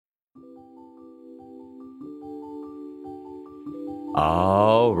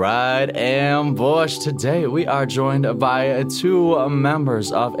All right, Ambush. Today we are joined by two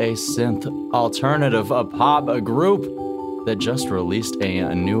members of a synth alternative pop group that just released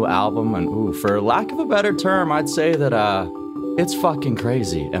a new album. And for lack of a better term, I'd say that it's fucking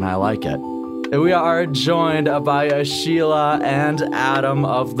crazy, and I like it. And we are joined by Sheila and Adam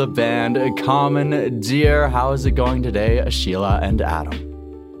of the band Common Deer. How is it going today, Sheila and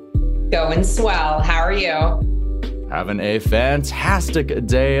Adam? Going swell. How are you? Having a fantastic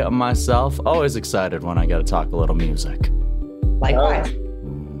day myself. Always excited when I get to talk a little music. Likewise.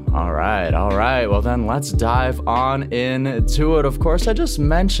 All right. Well, then let's dive on into it. Of course, I just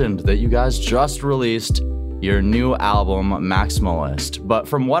mentioned that you guys just released your new album, Maximalist. But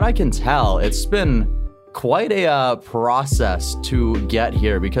from what I can tell, it's been quite a process to get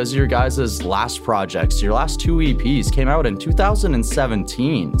here because your guys' last projects, your last two EPs came out in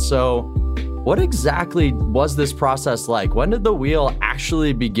 2017. So what exactly was this process like? When did the wheel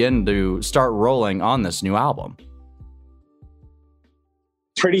actually begin to start rolling on this new album?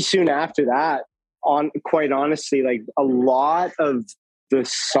 Pretty soon after that, quite honestly, like a lot of the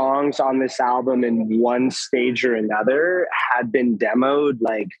songs on this album in one stage or another had been demoed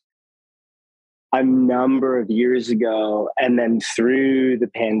like a number of years ago. And then through the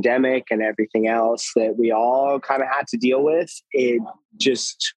pandemic and everything else that we all kind of had to deal with, it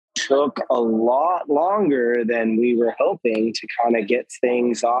just took a lot longer than we were hoping to kind of get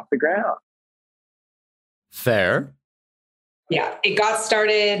things off the ground. Fair. Yeah, it got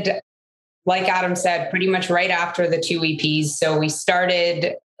started, like Adam said, pretty much right after the two EPs. So we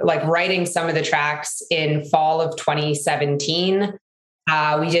started like writing some of the tracks in fall of 2017.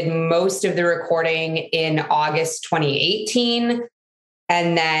 We did most of the recording in August 2018.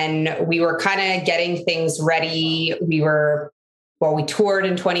 And then we were kind of getting things ready. We toured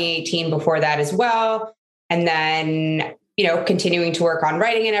in 2018 before that as well. And then, continuing to work on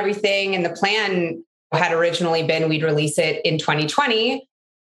writing and everything. And the plan had originally been we'd release it in 2020.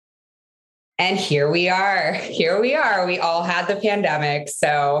 And here we are. We all had the pandemic.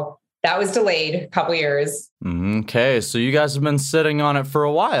 So that was delayed a couple years. Okay. So you guys have been sitting on it for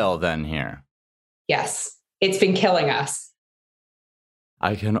a while then here. Yes. It's been killing us.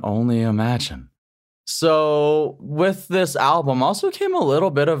 I can only imagine. So with this album also came a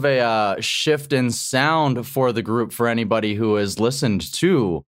little bit of a shift in sound for the group. For anybody who has listened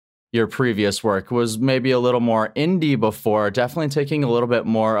to your previous work, was maybe a little more indie before, definitely taking a little bit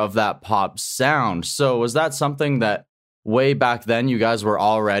more of that pop sound. So was that something that way back then you guys were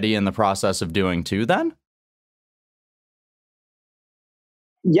already in the process of doing too then?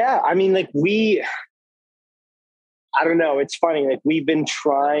 Yeah, I mean, I don't know. It's funny. Like we've been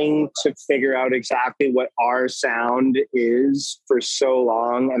trying to figure out exactly what our sound is for so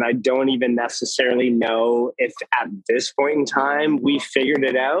long. And I don't even necessarily know if at this point in time we figured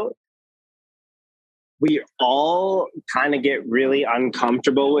it out. We all kind of get really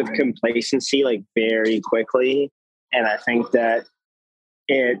uncomfortable with complacency like very quickly. And I think that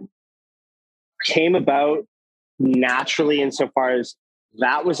it came about naturally insofar as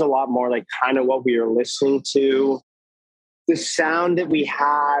that was a lot more like kind of what we were listening to. The sound that we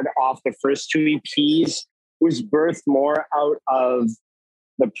had off the first two EPs was birthed more out of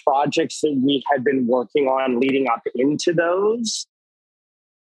the projects that we had been working on leading up into those.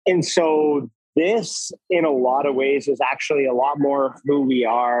 And so this, in a lot of ways, is actually a lot more who we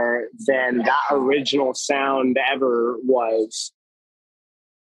are than that original sound ever was.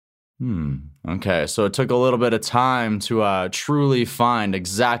 Okay, so it took a little bit of time to truly find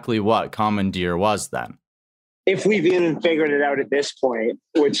exactly what Common Deer was then. If we've even figured it out at this point,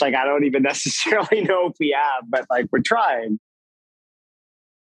 which I don't even necessarily know if we have, but we're trying.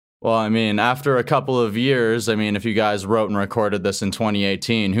 Well, I mean, after a couple of years, if you guys wrote and recorded this in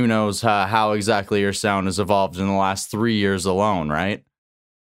 2018, who knows how exactly your sound has evolved in the last 3 years alone, right?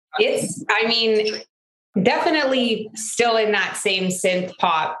 It's, definitely still in that same synth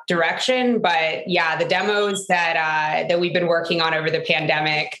pop direction. But yeah, the demos that we've been working on over the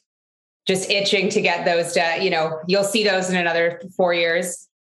pandemic, just itching to get those to, you'll see those in another 4 years.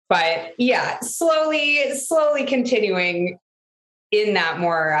 But yeah, slowly continuing in that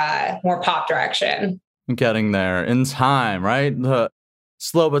more pop direction. Getting there in time, right? The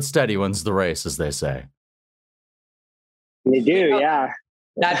slow but steady wins the race, as they say. They do, yeah.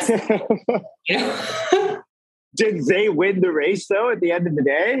 That's, Did they win the race, though, at the end of the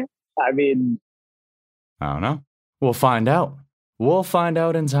day? I don't know. We'll find out. We'll find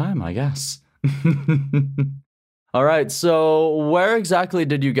out in time, I guess. All right, so where exactly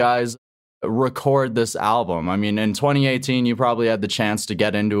did you guys record this album? In 2018, you probably had the chance to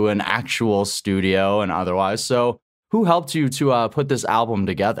get into an actual studio and otherwise. So who helped you to put this album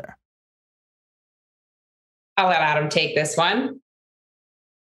together? I'll let Adam take this one.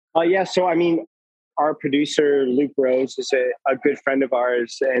 Yeah. So, I mean, our producer, Luke Rose, is a good friend of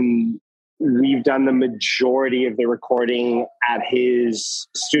ours, and we've done the majority of the recording at his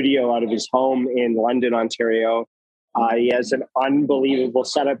studio out of his home in London, Ontario. He has an unbelievable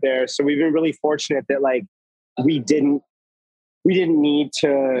setup there. So we've been really fortunate that like we didn't need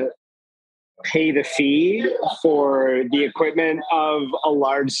to pay the fee for the equipment of a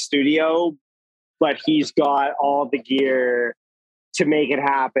large studio, but he's got all the gear to make it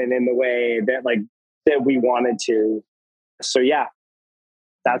happen in the way that we wanted to. So yeah,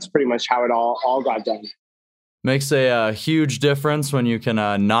 that's pretty much how it all got done. Makes a huge difference when you can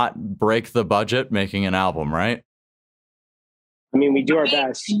not break the budget making an album, right? I mean, we do our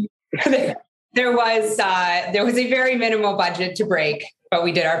best. There was a very minimal budget to break, but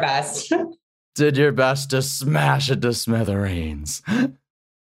we did our best. Did your best to smash it to smithereens.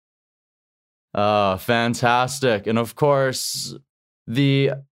 Fantastic. And of course,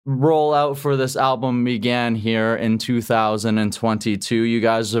 the rollout for this album began here in 2022. You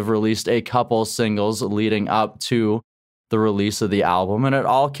guys have released a couple singles leading up to the release of the album, and it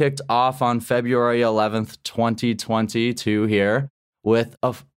all kicked off on February 11th, 2022 here with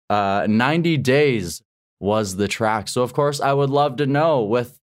 90 Days was the track. So of course, I would love to know,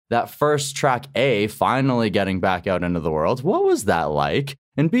 with that first track, A, finally getting back out into the world, what was that like?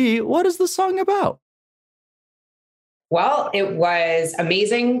 And B, what is the song about? Well, it was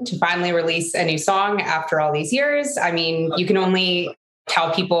amazing to finally release a new song after all these years. I mean, you can only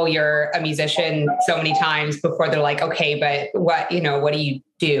tell people you're a musician so many times before they're like, okay, but what do you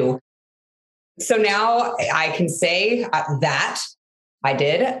do? So now I can say that I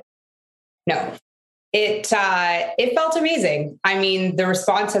did. No, it felt amazing. I mean, the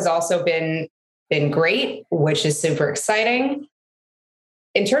response has also been great, which is super exciting.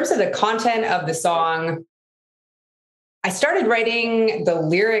 In terms of the content of the song, I started writing the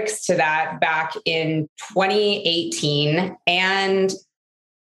lyrics to that back in 2018, and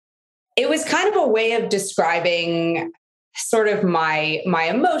it was kind of a way of describing sort of my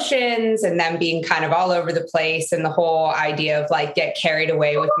emotions and them being kind of all over the place. And the whole idea of like get carried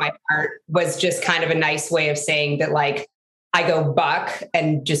away with my heart was just kind of a nice way of saying that like I go buck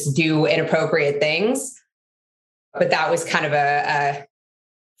and just do inappropriate things. But that was kind of a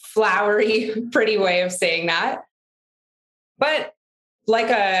flowery, pretty way of saying that. But like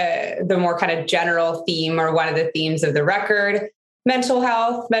the more kind of general theme, or one of the themes of the record, mental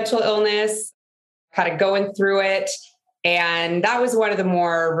health, mental illness, kind of going through it. And that was one of the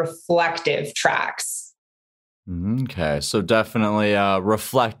more reflective tracks. Okay, so definitely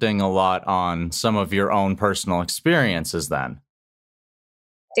reflecting a lot on some of your own personal experiences then.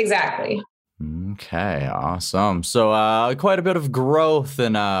 Exactly. Okay, awesome. So quite a bit of growth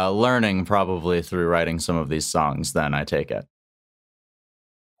and learning probably through writing some of these songs then, I take it.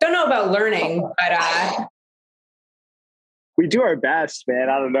 Don't know about learning, but... We do our best, man.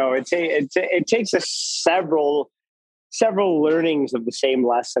 I don't know. It takes us several learnings of the same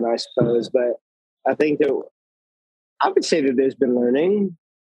lesson, I suppose. But I think that I would say that there's been learning.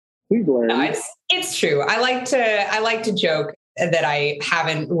 We've learned. No, it's true. I like to joke that I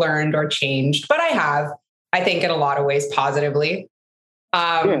haven't learned or changed, but I have. I think in a lot of ways positively.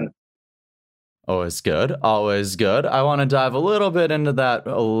 Yeah. Always good. Always good. I want to dive a little bit into that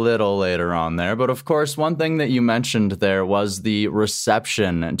a little later on there. But of course, one thing that you mentioned there was the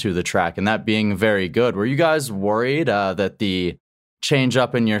reception to the track and that being very good. Were you guys worried that the change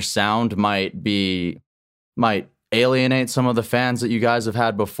up in your sound might alienate some of the fans that you guys have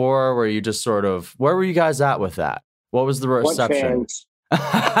had before? Were you just sort of, where were you guys at with that? What was the reception?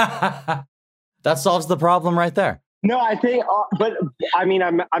 That solves the problem right there. No, I think, but I mean,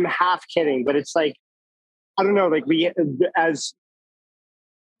 I'm half kidding, but it's like, I don't know, like we, as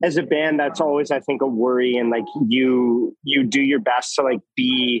a band, that's always, I think, a worry. And like you do your best to like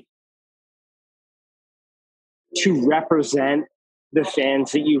to represent the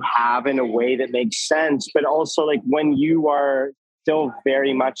fans that you have in a way that makes sense. But also like when you are still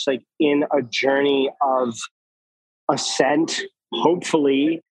very much like in a journey of ascent,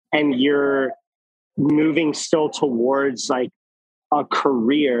 hopefully, and you're moving still towards like a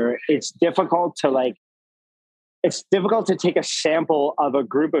career, it's difficult to take a sample of a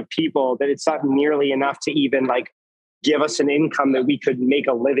group of people that it's not nearly enough to even like give us an income that we could make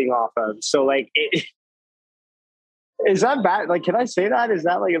a living off of. So like, is that bad? Like, can I say that? Is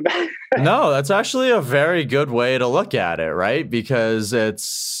that like a bad? No, that's actually a very good way to look at it, right? Because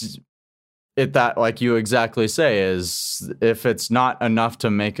it's that, like you exactly say, is if it's not enough to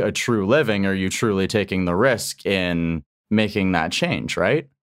make a true living, are you truly taking the risk in making that change, right?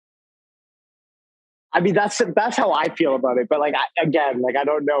 I mean, that's how I feel about it. But like, I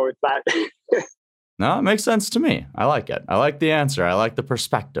don't know if that. No, it makes sense to me. I like it. I like the answer. I like the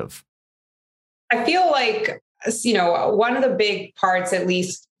perspective. I feel like, one of the big parts, at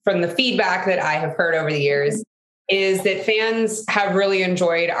least from the feedback that I have heard over the years, is that fans have really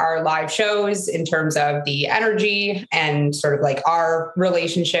enjoyed our live shows in terms of the energy and sort of like our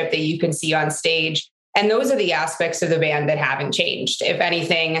relationship that you can see on stage. And those are the aspects of the band that haven't changed. If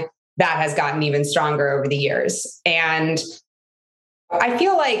anything, that has gotten even stronger over the years. And I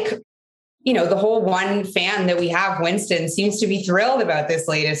feel like, the whole one fan that we have, Winston, seems to be thrilled about this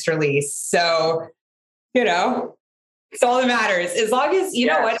latest release. So, it's all that matters. As long as,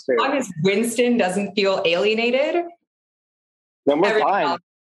 as long as Winston doesn't feel alienated, then we're fine.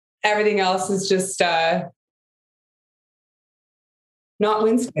 Everything else is just not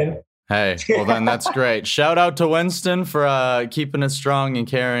Winston. Hey, well then that's great. Shout out to Winston for keeping it strong and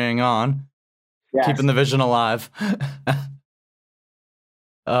carrying on. Yes. Keeping the vision alive.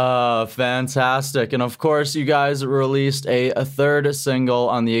 Fantastic. And of course, you guys released a third single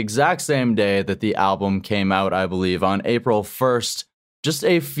on the exact same day that the album came out, I believe, on April 1st. Just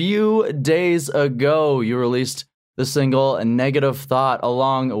a few days ago, you released the single Negative Thought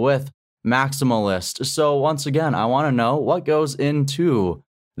along with Maximalist. So once again, I want to know what goes into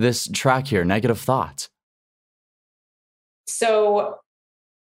this track here, Negative Thought. So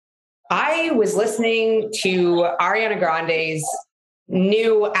I was listening to Ariana Grande's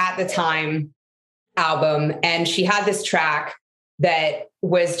new at the time album, and she had this track that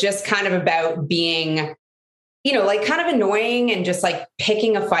was just kind of about being, like kind of annoying and just like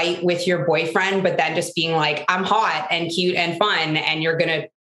picking a fight with your boyfriend, but then just being like, I'm hot and cute and fun, and you're going to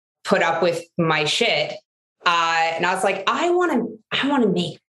put up with my shit. And I was like, I want to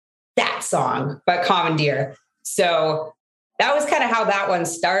make that song, but Commandeer. So that was kind of how that one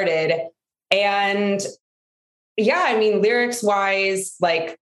started. And yeah, I mean, lyrics wise,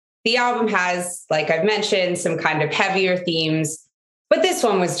 like the album has, like I've mentioned, some kind of heavier themes, but this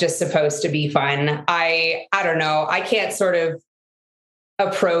one was just supposed to be fun. I don't know. I can't sort of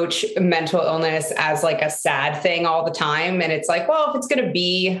approach mental illness as like a sad thing all the time. And it's like, well, if it's going to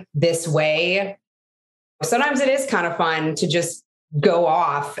be this way, sometimes it is kind of fun to just go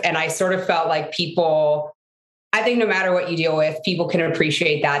off. And I sort of felt like I think no matter what you deal with, people can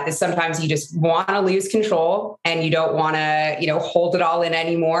appreciate that sometimes you just want to lose control and you don't want to, hold it all in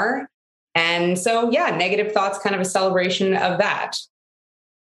anymore. And so, yeah, Negative Thought's kind of a celebration of that.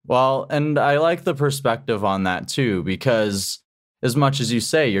 Well, and I like the perspective on that too, because as much as you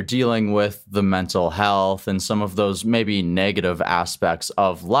say, you're dealing with the mental health and some of those maybe negative aspects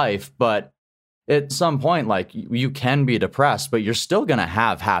of life, but at some point, like you can be depressed, but you're still going to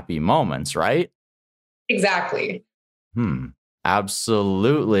have happy moments, right? Exactly.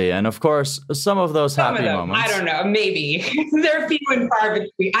 Absolutely. And of course, some of those happy moments. I don't know. Maybe they're few and far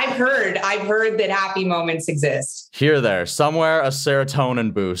between. I've heard that happy moments exist. Here, there, somewhere a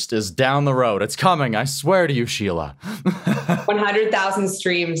serotonin boost is down the road. It's coming. I swear to you, Sheila. 100,000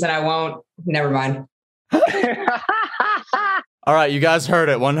 streams and I won't. Never mind. All right, you guys heard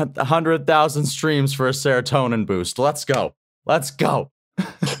it. 100,000 streams for a serotonin boost. Let's go. Let's go.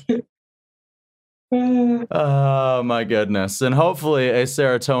 Oh my goodness. And hopefully a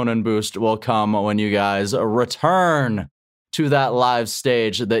serotonin boost will come when you guys return to that live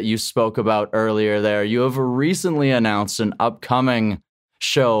stage that you spoke about earlier there. You have recently announced an upcoming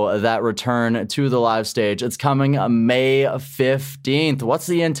show that return to the live stage. It's coming May 15th. What's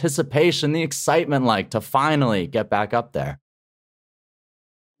the anticipation, the excitement like to finally get back up there?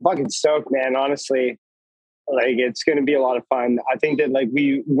 Fucking stoked, man. Honestly, like it's going to be a lot of fun. I think that like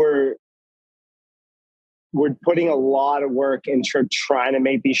we're putting a lot of work into trying to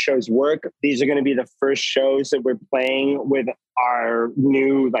make these shows work. These are going to be the first shows that we're playing with our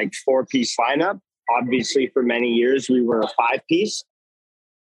new like 4-piece lineup. Obviously, for many years, we were a 5-piece.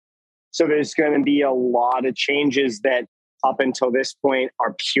 So there's going to be a lot of changes that up until this point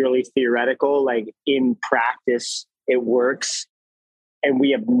are purely theoretical. Like in practice, it works. And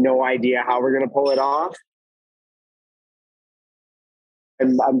we have no idea how we're going to pull it off.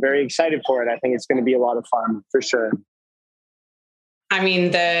 And I'm very excited for it. I think it's going to be a lot of fun for sure. I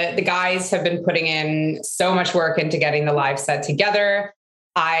mean, the guys have been putting in so much work into getting the live set together.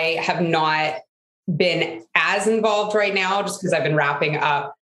 I have not been as involved right now just because I've been wrapping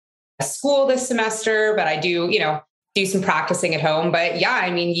up school this semester, but I do, do some practicing at home. But yeah, I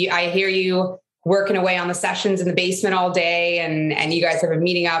mean, I hear you working away on the sessions in the basement all day, and you guys have been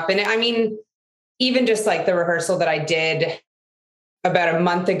meeting up. And I mean, even just like the rehearsal that I did about a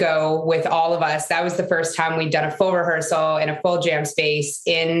month ago with all of us, that was the first time we'd done a full rehearsal in a full jam space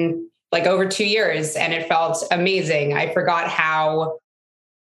in like over 2 years. And it felt amazing. I forgot how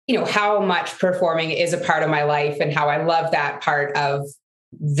much performing is a part of my life and how I love that part of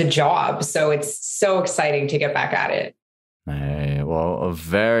the job. So it's so exciting to get back at it. Hey, well,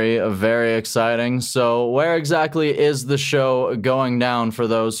 very, very exciting. So where exactly is the show going down for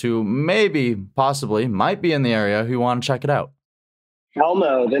those who possibly might be in the area who want to check it out?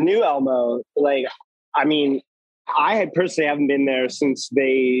 Elmo, the new Elmo. Like, I mean, I personally haven't been there since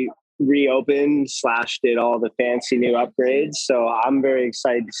they reopened / did all the fancy new upgrades. So I'm very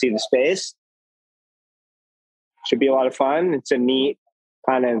excited to see the space. Should be a lot of fun. It's a neat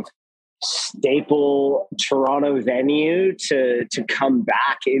kind of staple Toronto venue to come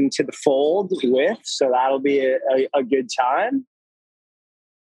back into the fold with. So that'll be a good time.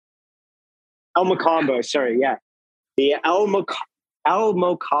 Elmo Combo, sorry. Yeah. The Elmo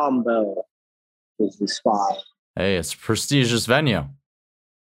Combo is the spot. Hey, it's a prestigious venue.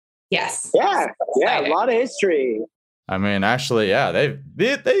 Yes. Yeah. A lot of history. I mean, actually, yeah,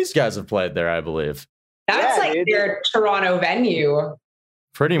 these guys have played there, I believe. That's their Toronto venue.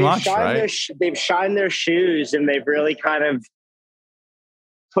 Pretty much, right? They've shined their shoes and they've really kind of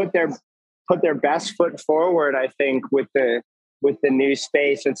put their best foot forward, I think, with the new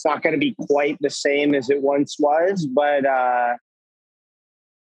space. It's not going to be quite the same as it once was, but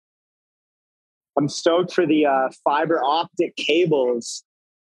I'm stoked for the fiber optic cables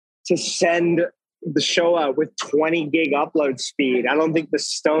to send the show out with 20 gig upload speed. I don't think the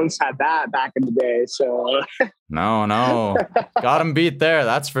Stones had that back in the day. So no, got them beat there.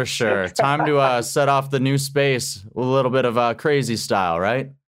 That's for sure. Time to set off the new space with a little bit of crazy style, right?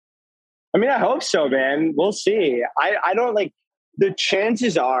 I mean, I hope so, man. We'll see. I don't like the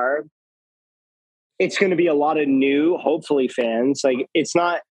chances are it's going to be a lot of new, hopefully fans. Like it's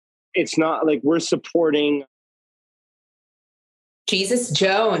not like we're supporting Jesus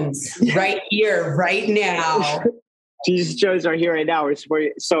Jones right here, right now. Jesus Jones are here right now.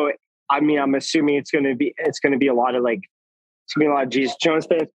 So, I mean, I'm assuming it's going to be a lot of Jesus Jones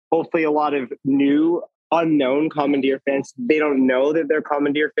fans. Hopefully, a lot of new, unknown Commandeer fans. They don't know that they're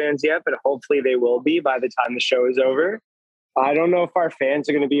Commandeer fans yet, but hopefully they will be by the time the show is over. I don't know if our fans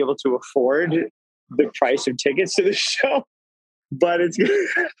are going to be able to afford the price of tickets to the show, but it's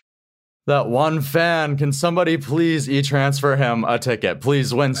that one fan. Can somebody please e-transfer him a ticket?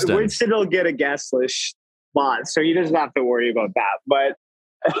 Please, Winston. Winston will get a guest list spot, so he doesn't have to worry about that. But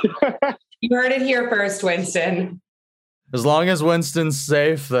you heard it here first, Winston. As long as Winston's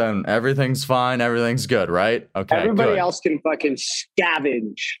safe, then everything's fine. Everything's good, right? Okay. Everybody else can fucking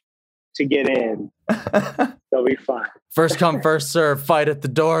scavenge to get in. They'll be fine. First come, first serve. Fight at the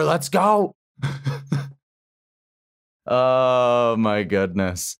door. Let's go. Oh my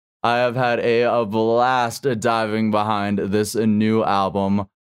goodness. I have had a blast diving behind this new album,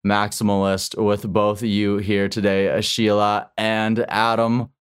 Maximalist, with both of you here today, Sheila and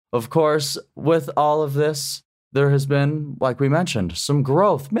Adam. Of course, with all of this, there has been, like we mentioned, some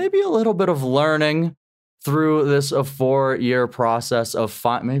growth, maybe a little bit of learning through this 4-year process of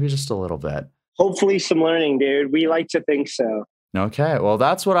maybe just a little bit. Hopefully some learning, dude. We like to think so. Okay, well,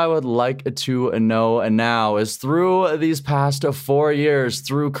 that's what I would like to know now is through these past 4 years,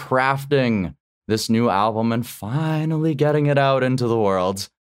 through crafting this new album and finally getting it out into the world,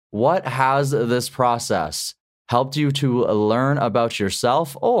 what has this process helped you to learn about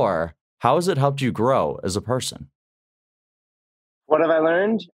yourself, or how has it helped you grow as a person? What have I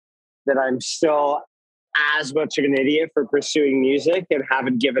learned? That I'm still as much of an idiot for pursuing music and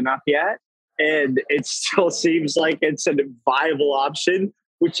haven't given up yet. And it still seems like it's a viable option,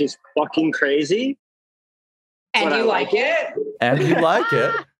 which is fucking crazy. And you like it? And you like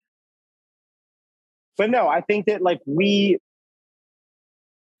it. But no, I think that like we've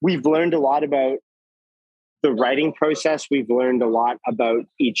learned a lot about the writing process. We've learned a lot about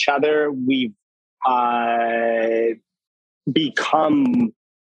each other. We've become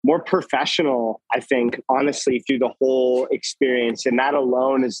more professional, I think, honestly, through the whole experience. And that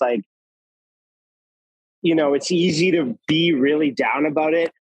alone is like, you know, it's easy to be really down about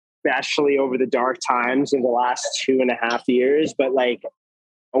it, especially over the dark times in the last 2.5 years. But like,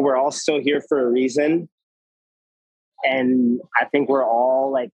 we're all still here for a reason. And I think we're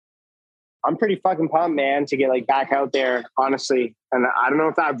all like, I'm pretty fucking pumped, man, to get like back out there, honestly. And I don't know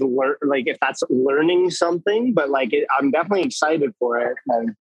if I've learned, like, if that's learning something, but like, I'm definitely excited for it.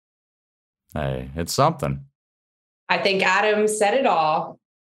 And hey, it's something. I think Adam said it all.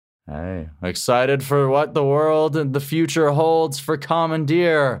 Hey, excited for what the world and the future holds for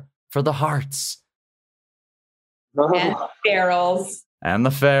Commandeer, for the Hearts. And Ferals. And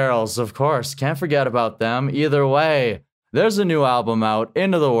the Ferals, of course. Can't forget about them. Either way, there's a new album out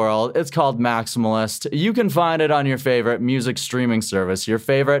into the world. It's called Maximalist. You can find it on your favorite music streaming service, your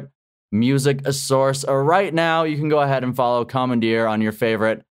favorite music source. Right now, you can go ahead and follow Commandeer on your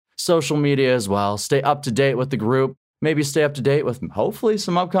favorite social media as well. Stay up to date with the group. Maybe stay up to date with hopefully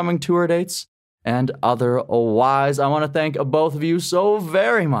some upcoming tour dates and otherwise. I want to thank both of you so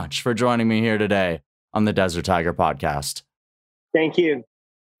very much for joining me here today on the Desert Tiger podcast. Thank you.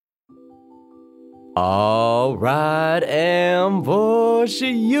 All right, Ambush,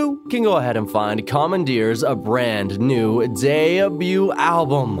 you can go ahead and find Commandeer's a brand new debut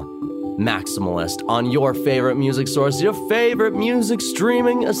album, Maximalist, on your favorite music source, your favorite music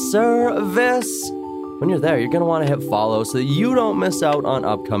streaming service. When you're there, you're going to want to hit follow so that you don't miss out on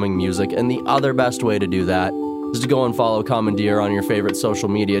upcoming music. And the other best way to do that is to go and follow Commandeer on your favorite social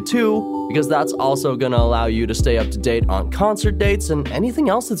media too, because that's also going to allow you to stay up to date on concert dates and anything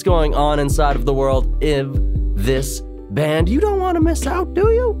else that's going on inside of the world of this band. You don't want to miss out,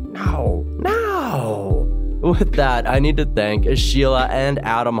 do you? No. With that, I need to thank Sheila and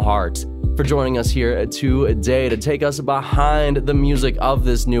Adam Hart for joining us here today to take us behind the music of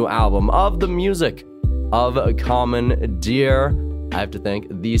this new album, of the music of Commandeer. I have to thank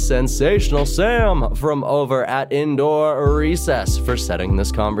the sensational Sam from over at Indoor Recess for setting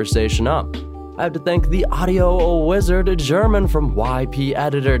this conversation up. I have to thank the audio wizard German from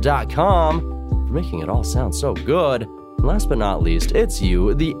ypeditor.com for making it all sound so good. And last but not least, it's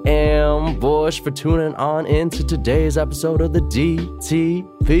you, the Ambush, for tuning on into today's episode of the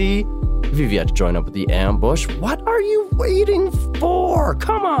DTP. If you've yet to join up with the Ambush, what are you waiting for?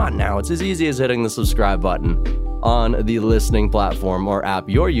 Come on now, it's as easy as hitting the subscribe button on the listening platform or app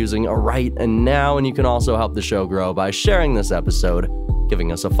you're using right now. And you can also help the show grow by sharing this episode,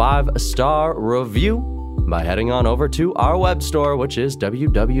 giving us a 5-star review by heading on over to our web store, which is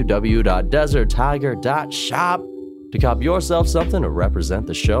www.deserttiger.shop, to cop yourself something to represent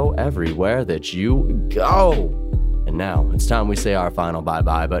the show everywhere that you go. And now it's time we say our final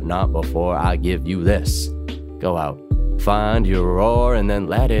bye-bye, but not before I give you this. Go out, find your roar, and then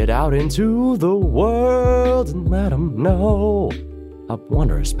let it out into the world and let them know how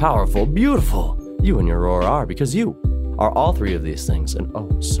wondrous, powerful, beautiful you and your roar are, because you are all three of these things and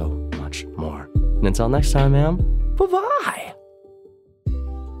oh so much more. And until next time, ma'am, bye-bye.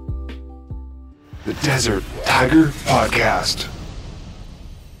 The Desert Tiger Podcast.